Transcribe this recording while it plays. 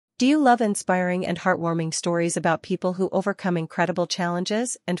Do you love inspiring and heartwarming stories about people who overcome incredible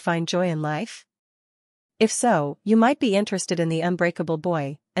challenges and find joy in life? If so, you might be interested in The Unbreakable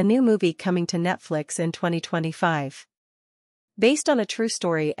Boy, a new movie coming to Netflix in 2025. Based on a true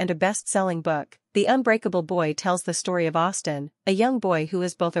story and a best-selling book, The Unbreakable Boy tells the story of Austin, a young boy who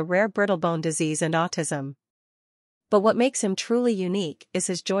has both a rare brittle-bone disease and autism. But what makes him truly unique is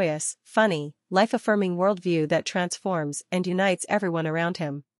his joyous, funny, life-affirming worldview that transforms and unites everyone around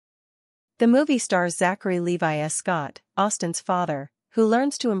him. The movie stars Zachary Levi as Scott, Austin's father, who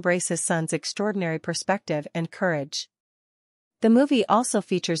learns to embrace his son's extraordinary perspective and courage. The movie also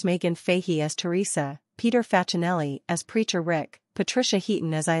features Megan Fahey as Teresa, Peter Facinelli as Preacher Rick, Patricia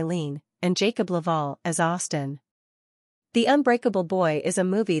Heaton as Eileen, and Jacob Laval as Austin. The Unbreakable Boy is a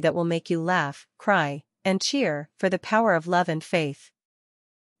movie that will make you laugh, cry, and cheer for the power of love and faith.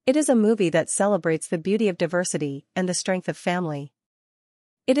 It is a movie that celebrates the beauty of diversity and the strength of family.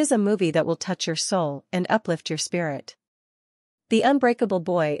 It is a movie that will touch your soul and uplift your spirit. The Unbreakable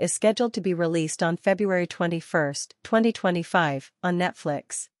Boy is scheduled to be released on February 21, 2025, on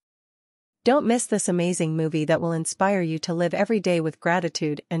Netflix. Don't miss this amazing movie that will inspire you to live every day with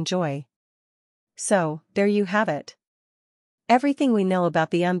gratitude and joy. So, there you have it. Everything we know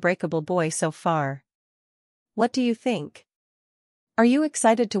about The Unbreakable Boy so far. What do you think? Are you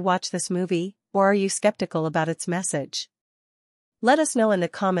excited to watch this movie, or are you skeptical about its message? Let us know in the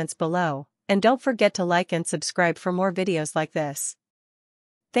comments below, and don't forget to like and subscribe for more videos like this.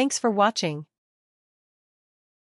 Thanks for watching.